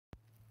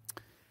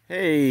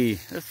Hey,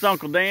 this is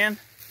Uncle Dan.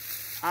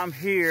 I'm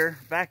here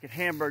back at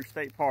Hamburg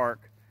State Park,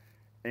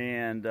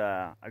 and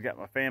I've got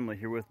my family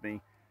here with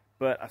me.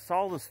 But I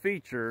saw this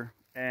feature,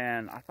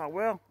 and I thought,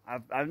 well,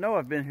 I know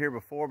I've been here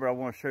before, but I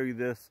want to show you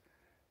this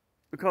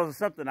because it's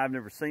something I've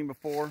never seen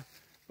before.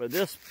 But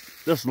this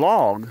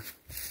log,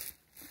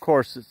 of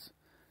course, it's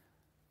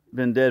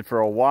been dead for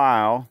a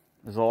while.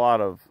 There's a lot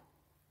of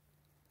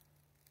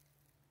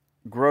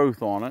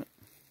growth on it,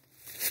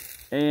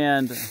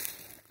 and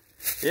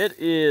it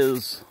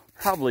is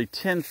probably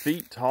 10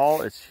 feet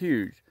tall. It's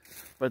huge.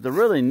 But the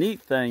really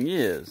neat thing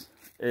is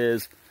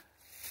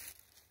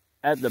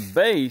at the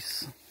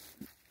base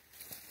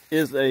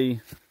is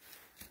a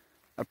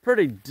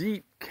pretty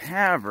deep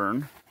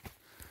cavern.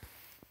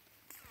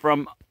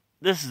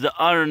 This is the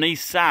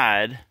underneath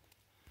side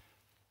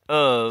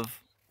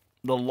of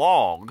the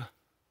log.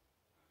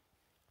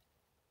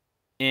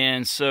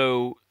 And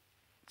so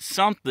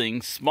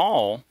something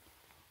small,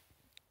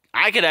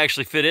 I could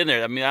actually fit in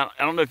there. I mean, I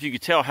don't know if you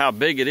could tell how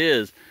big it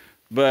is,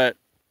 but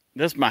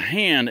that's my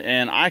hand,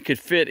 and I could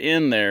fit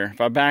in there if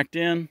I backed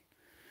in,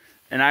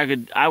 and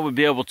I would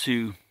be able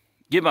to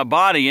get my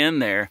body in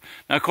there.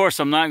 Now, of course,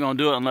 I'm not going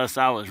to do it unless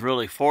I was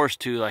really forced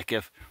to, like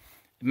if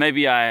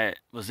maybe I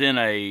was in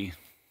a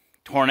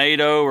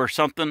tornado or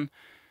something,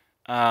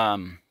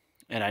 and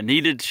I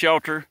needed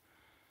shelter.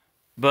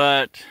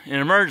 But in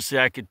an emergency,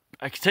 I could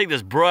take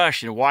this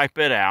brush and wipe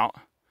it out.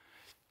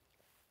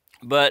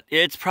 But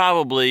it's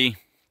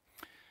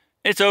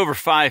over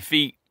 5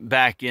 feet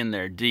back in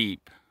there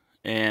deep.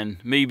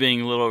 And me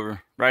being a little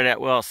over, right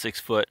at, well, 6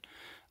 foot,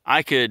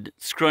 I could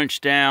scrunch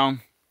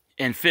down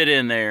and fit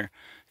in there,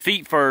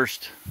 feet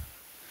first.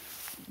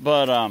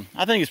 But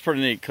I think it's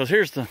pretty neat, because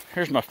here's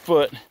my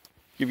foot.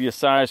 Give you a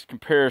size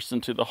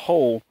comparison to the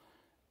hole.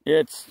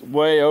 It's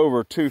way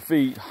over 2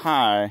 feet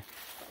high,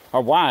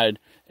 or wide,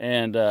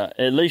 and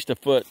at least a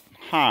foot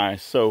high.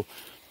 So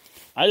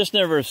I just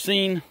never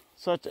seen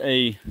such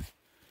a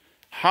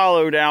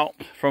hollowed out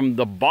from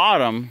the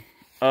bottom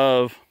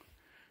of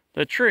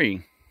the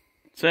tree.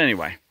 So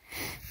anyway,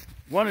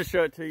 wanted to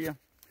show it to you.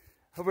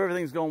 Hope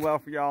everything's going well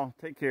for y'all.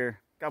 Take care.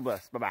 God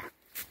bless. Bye-bye.